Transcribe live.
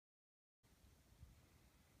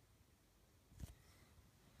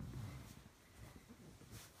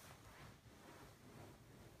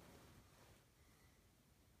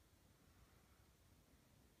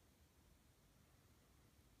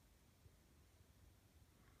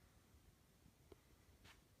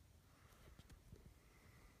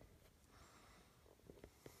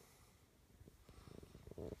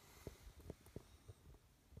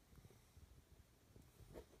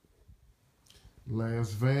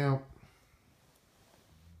Last vamp.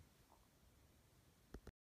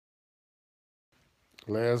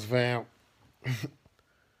 Last vamp.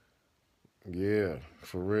 Yeah,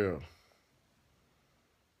 for real.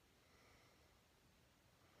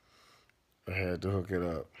 I had to hook it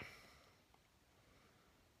up.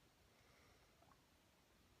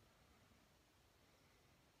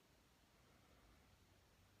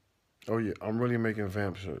 Oh yeah, I'm really making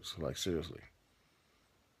vamp shirts. Like seriously.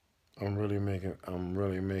 I'm really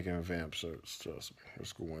making vamp shirts, trust me.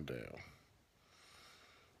 It's going down.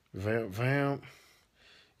 Vamp.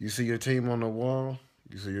 You see your team on the wall?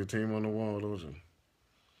 You see your team on the wall, don't you?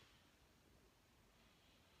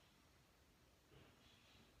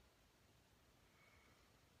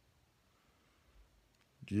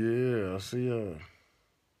 Yeah, I see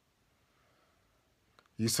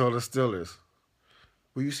you saw the Steelers.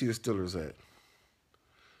 Where you see the Steelers at?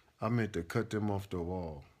 I meant to cut them off the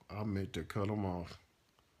wall. I meant to cut them off.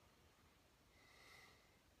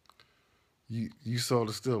 You saw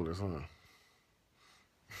the Steelers, huh?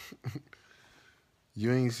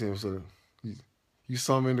 You ain't see him, so you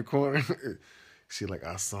saw him in the corner. She like,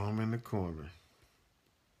 I saw him in the corner.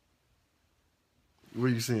 Where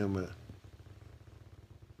you see him at?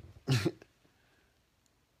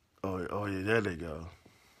 Oh yeah, there they go.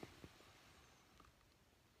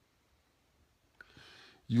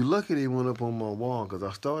 You lucky they went up on my wall because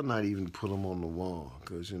I started not even to put them on the wall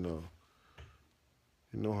because you know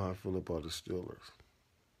how I feel about the Steelers.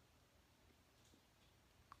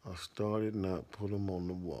 I started not put them on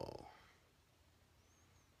the wall.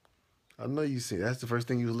 I know you see. That's the first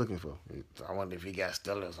thing you was looking for. I wonder if he got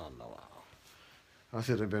Steelers on the wall. I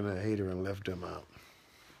should have been a hater and left them out.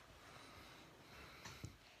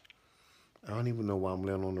 I don't even know why I'm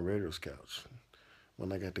laying on the Raiders couch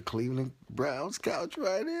when I got the Cleveland Browns couch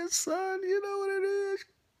right here, son. You know what it is.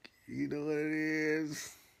 You know what it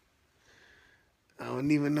is. I don't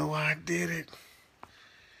even know why I did it.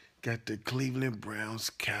 Got the Cleveland Browns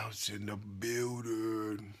couch in the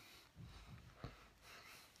building.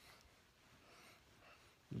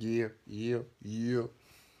 Yeah, yeah, yeah.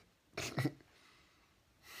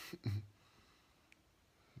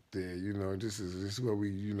 Yeah, this is what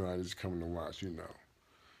I just come to watch.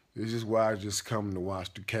 This is why I just come to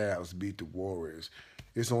watch the Cavs beat the Warriors.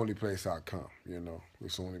 It's the only place I come.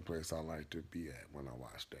 It's the only place I like to be at when I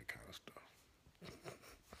watch that kind of stuff.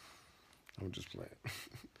 I'm just playing.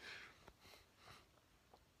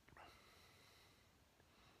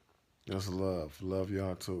 That's love. Love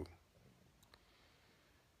y'all too.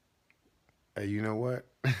 Hey, you know what?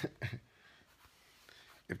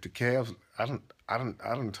 If the Cavs, I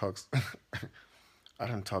don't talk, I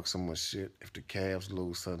don't talk so much shit. If the Cavs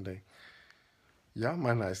lose Sunday, y'all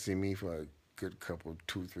might not see me for a good couple,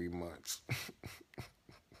 2, 3 months.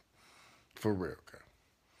 For real, okay?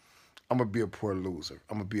 I'm gonna be a poor loser.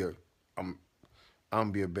 I'm, I'm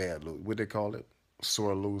gonna be a bad loser. What they call it?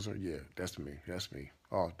 Sore loser. Yeah, that's me. That's me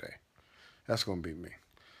all day. That's gonna be me.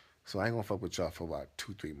 So I ain't gonna fuck with y'all for about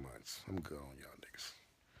 2, 3 months. I'm good on y'all niggas.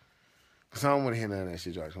 Cause I don't want to hear none of that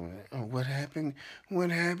shit. Y'all going, oh, what happened?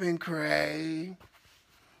 What happened, Cray?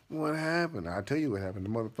 What happened? I tell you what happened. The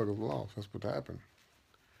motherfuckers lost. That's what happened.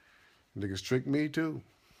 Niggas tricked me too.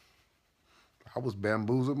 I was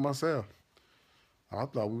bamboozled myself. I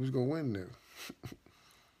thought we was gonna win this.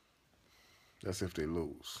 That's if they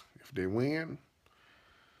lose. If they win,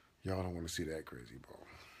 y'all don't want to see that crazy ball.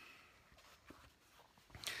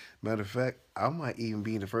 Matter of fact, I might even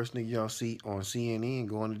be the first nigga y'all see on CNN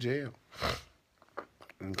going to jail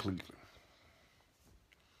in Cleveland.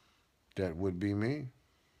 That would be me.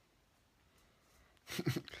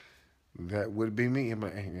 That would be me. I'm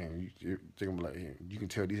like, hey, man, you can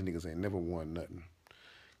tell these niggas ain't never won nothing.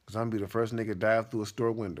 Cause I'm gonna be the first nigga dive through a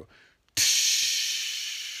store window.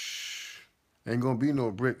 Ain't gonna be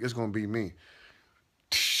no brick. It's gonna be me.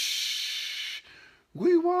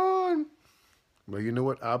 We won. But you know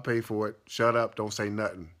what? I'll pay for it. Shut up. Don't say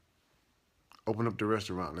nothing. Open up the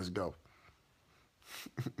restaurant. Let's go.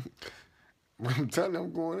 I'm telling you,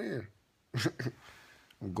 I'm going in.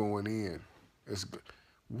 I'm going in. It's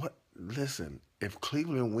what? Listen, if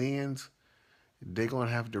Cleveland wins, they're gonna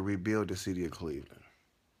have to rebuild the city of Cleveland.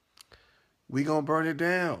 We gonna burn it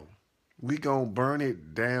down. We gonna burn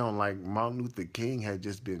it down like Martin Luther King had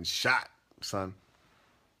just been shot, son.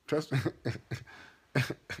 Trust me.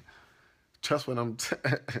 Trust what I'm.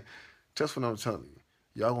 Trust what I'm telling you.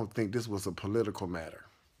 Y'all gonna think this was a political matter.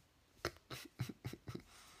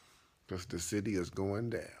 Because the city is going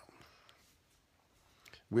down.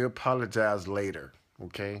 We apologize later,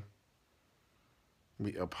 okay?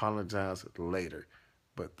 We apologize later.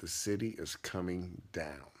 But the city is coming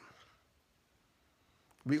down.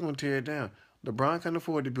 We gonna tear it down. LeBron can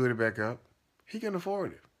afford to build it back up. He can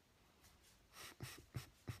afford it.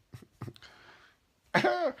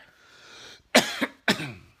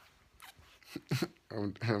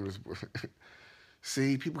 I'm just,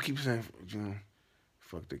 see, people keep saying, you know,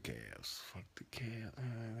 fuck the Cavs, fuck the Cavs.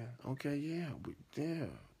 Okay, yeah, yeah.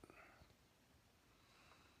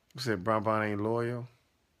 You said Bron ain't loyal.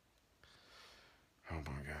 Oh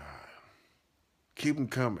my God, keep them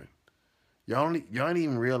coming. Y'all ain't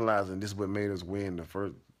even realizing this is what made us win the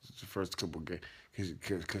first couple games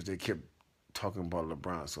because they kept talking about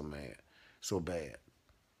LeBron so bad.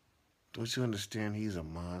 Don't you understand? He's a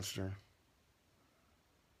monster.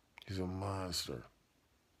 He's a monster,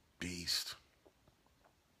 beast.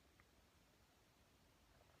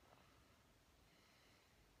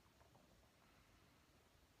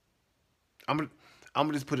 I'm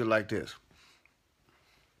gonna just put it like this,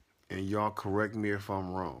 and y'all correct me if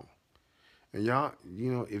I'm wrong. And y'all,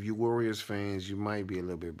 you know, if you Warriors fans, you might be a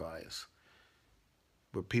little bit biased.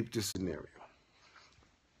 But peep this scenario.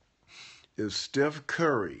 If Steph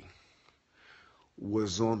Curry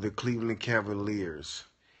was on the Cleveland Cavaliers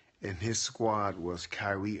and his squad was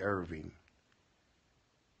Kyrie Irving,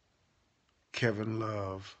 Kevin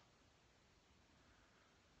Love.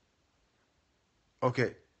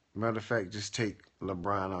 Okay, matter of fact, just take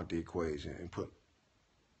LeBron out the equation and put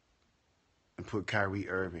Kyrie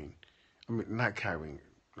Irving. I mean, not Kyrie.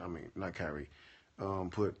 I mean, not Kyrie.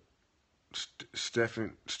 Put Steph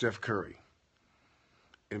Curry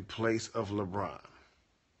in place of LeBron.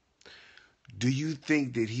 Do you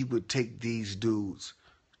think that he would take these dudes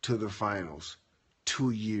to the finals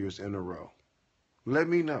 2 years in a row? Let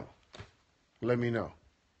me know. Let me know.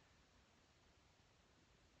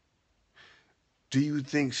 Do you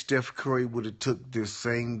think Steph Curry would have took the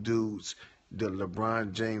same dudes that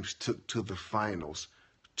LeBron James took to the finals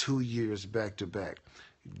 2 years back to back?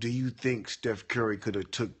 Do you think Steph Curry could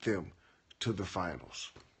have took them to the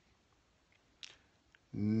finals?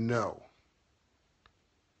 No.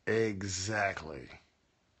 Exactly.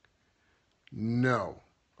 No.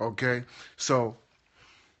 Okay? So,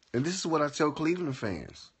 and this is what I tell Cleveland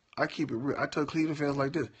fans. I keep it real. I tell Cleveland fans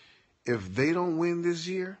like this. If they don't win this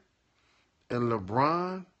year and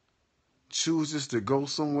LeBron chooses to go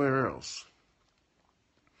somewhere else,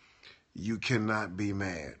 you cannot be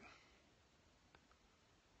mad.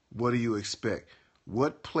 What do you expect?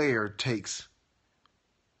 What player takes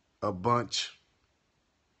a bunch,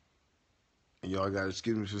 and y'all got to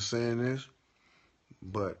excuse me for saying this,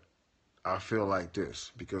 but I feel like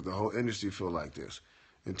this because the whole industry feel like this.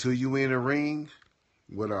 Until you in a ring,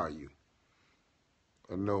 what are you?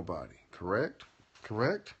 A nobody, correct?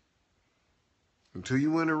 Correct? Until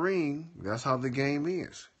you in a ring, that's how the game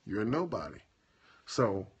is. You're a nobody.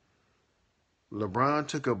 So LeBron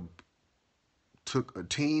took a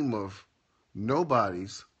team of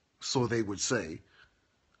nobodies, so they would say,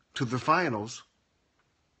 to the finals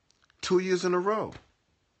 2 years in a row.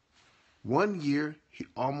 1 year, he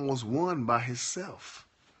almost won by himself.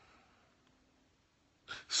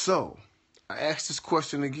 So, I ask this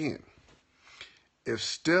question again. If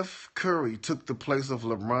Steph Curry took the place of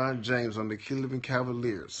LeBron James on the Cleveland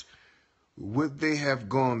Cavaliers, would they have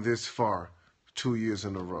gone this far 2 years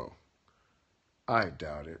in a row? I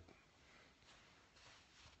doubt it.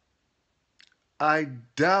 I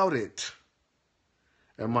doubt it.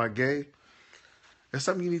 Am I gay? That's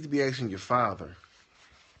something you need to be asking your father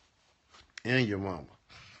and your mama.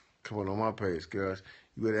 Come on my page, guys.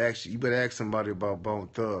 You better ask somebody about Bone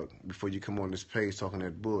Thug before you come on this page talking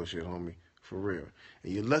that bullshit, homie. For real.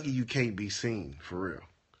 And you're lucky you can't be seen, for real.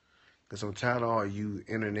 Because I'm tired of all you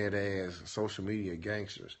internet ass social media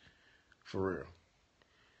gangsters. For real.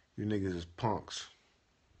 You niggas is punks.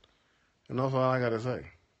 And that's all I gotta say.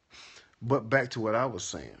 But back to what I was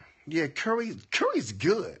saying. Yeah, Curry's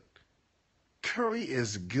good. Curry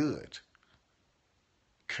is good.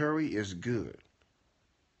 Curry is good.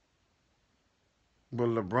 But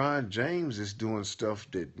LeBron James is doing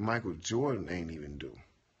stuff that Michael Jordan ain't even do.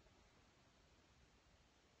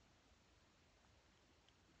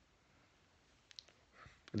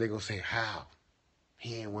 They gonna say, how?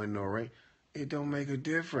 He ain't win no ring. It don't make a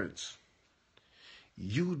difference.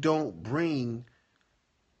 You don't bring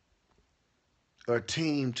a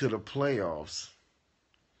team to the playoffs.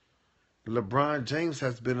 LeBron James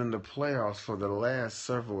has been in the playoffs for the last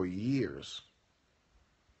several years.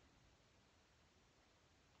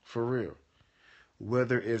 For real.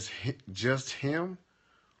 Whether it's just him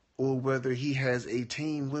or whether he has a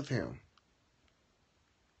team with him.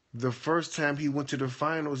 The first time he went to the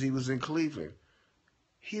finals, he was in Cleveland.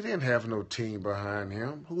 He didn't have no team behind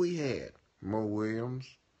him. Who he had? Mo Williams.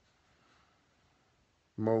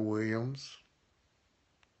 Mo Williams.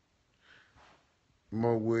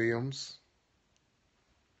 Mo Williams.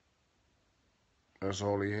 That's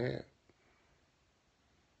all he had.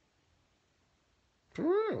 For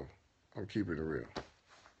real. I'm keeping it real.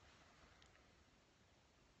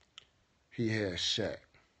 He had Shaq.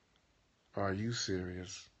 Are you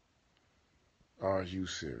serious? Are you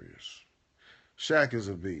serious? Shaq is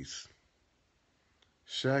a beast.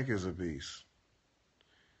 Shaq is a beast.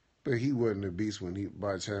 But he wasn't a beast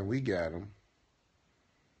by the time we got him.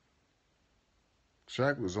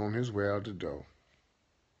 Shaq was on his way out the door.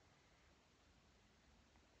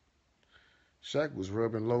 Shaq was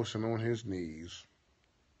rubbing lotion on his knees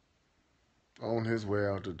on his way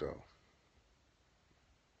out the door.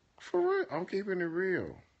 For real, I'm keeping it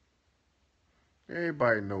real.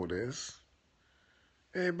 Everybody know this.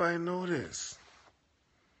 Everybody know this.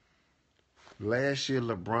 Last year,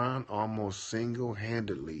 LeBron almost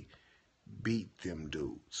single-handedly beat them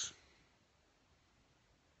dudes.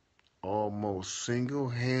 Almost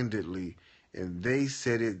single-handedly, and they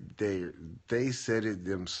said it there. They said it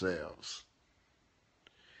themselves.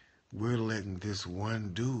 We're letting this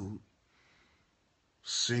one dude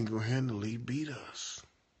single-handedly beat us.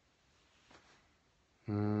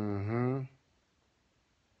 Mm-hmm.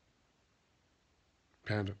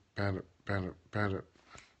 Panda, panda, panda, panda.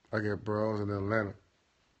 I got bros in Atlanta.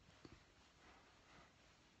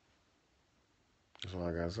 That's all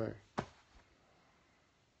I gotta say.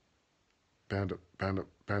 Panda, panda,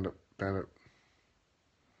 panda, panda.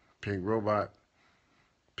 Pink robot.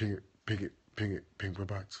 Pink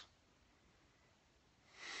robots.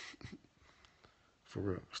 For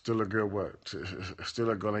real. Still a girl what? Still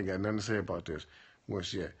a girl ain't got nothing to say about this. What's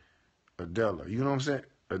she at? Adela. You know what I'm saying?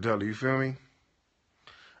 Adela, you feel me?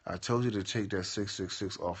 I told you to take that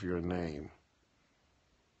 666 off your name.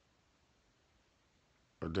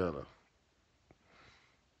 Adela.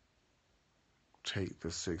 Take the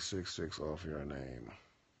 666 off your name.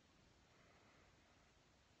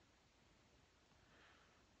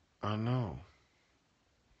 I know.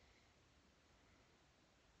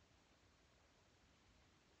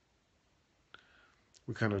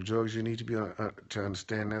 What kind of drugs you need to be on to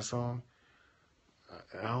understand that song?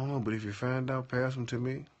 I don't know, but if you find out, pass them to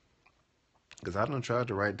me. Because I done tried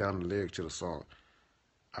to write down the lyrics to the song.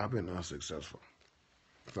 I've been unsuccessful.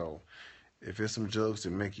 So, if it's some jokes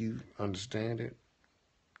that make you understand it,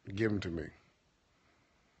 give them to me.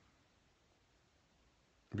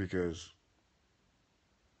 Because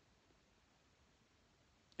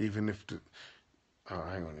even if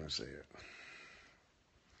I ain't gonna even say it.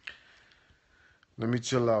 Let me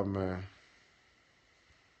chill out, man.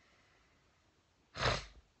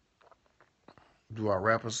 Do I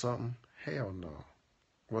rap or something? Hell no.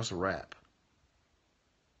 What's a rap?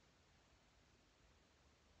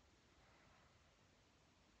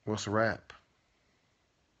 What's a rap?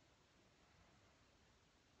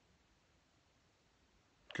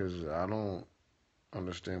 Because I don't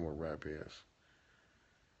understand what rap is.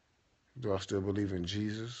 Do I still believe in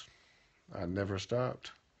Jesus? I never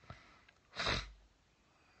stopped.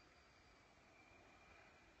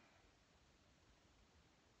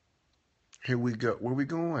 Here we go. Where we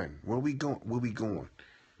going? Where we going? Where we going?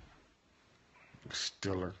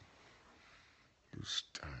 Stiller. You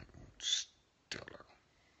Stiller.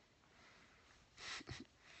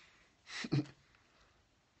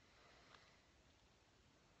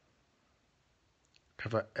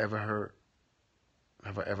 Have I ever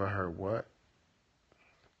heard what?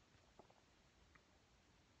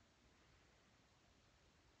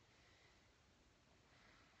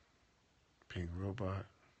 Pink robot.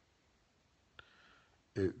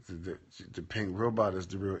 The pink robot is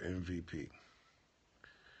the real MVP.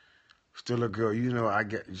 Still a girl, you know I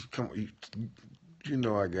get you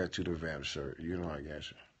know I got you the VAMP shirt. You know I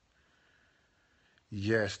got you.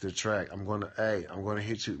 Yes, the track. I'm gonna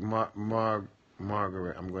hit you,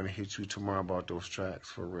 Margaret. I'm gonna hit you tomorrow about those tracks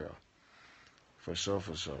for real. For sure,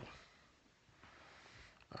 for sure.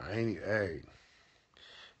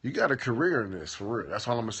 You got a career in this for real. That's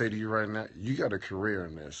all I'm gonna say to you right now. You got a career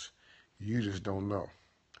in this. You just don't know.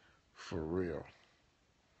 For real.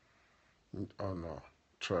 Oh no.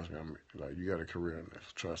 Trust me. You got a career in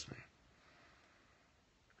this. Trust me.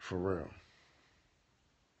 For real.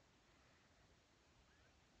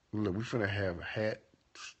 Look, we finna have hats,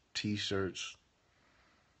 t-shirts.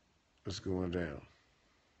 It's going down.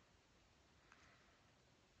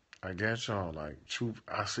 I got y'all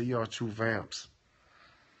I see y'all true vamps.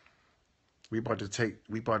 We about to take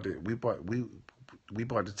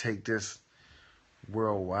this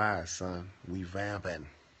worldwide, son. We vamping.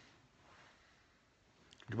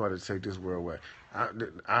 We about to take this worldwide.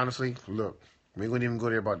 Honestly, look, We ain't gonna even go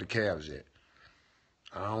there about the calves yet.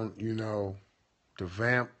 I don't, the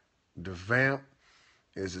vamp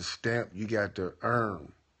is a stamp you got to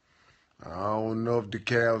earn. I don't know if the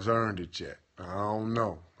calves earned it yet. I don't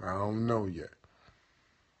know yet.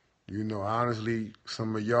 Honestly,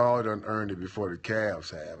 some of y'all done earned it before the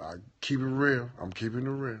calves have. I keep it real. I'm keeping it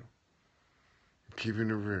real. I'm keeping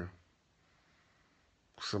it real.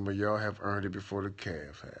 Some of y'all have earned it before the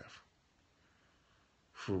calves have.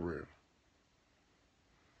 For real.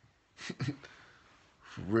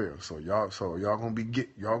 For real. So y'all gonna be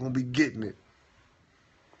getting it.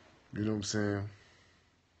 You know what I'm saying?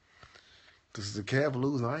 Cause the calf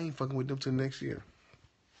losing, I ain't fucking with them till next year.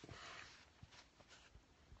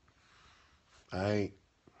 I ain't.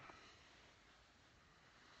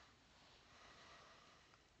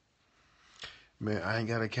 Man, I ain't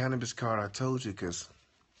got a cannabis card. I told you, cause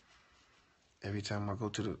every time I go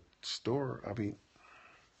to the store,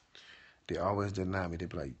 they always deny me. They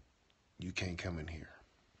be like, "You can't come in here."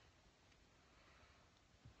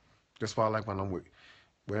 That's why I like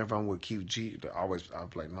whenever I'm with QG, I'll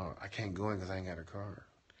be like, "No, I can't go in because I ain't got a card."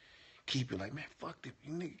 Keith be like, "Man, fuck it,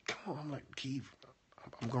 you nigga, come on." I'm like, "Keith,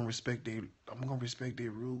 I'm gonna respect their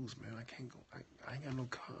rules, man. I can't go. I ain't got no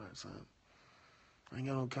card, son. I ain't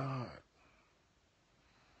got no card."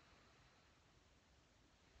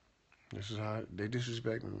 This is how they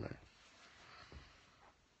disrespect me, man.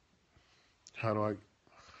 How do I?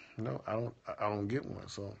 No, I don't get one.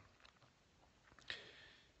 So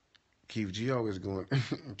Keith G always going.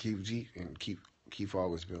 Keith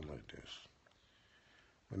always been like this.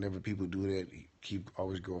 Whenever people do that, Keith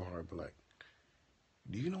always go hard. But like,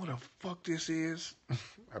 do you know what the fuck this is?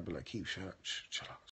 I be like, Keith, shut up, chill out.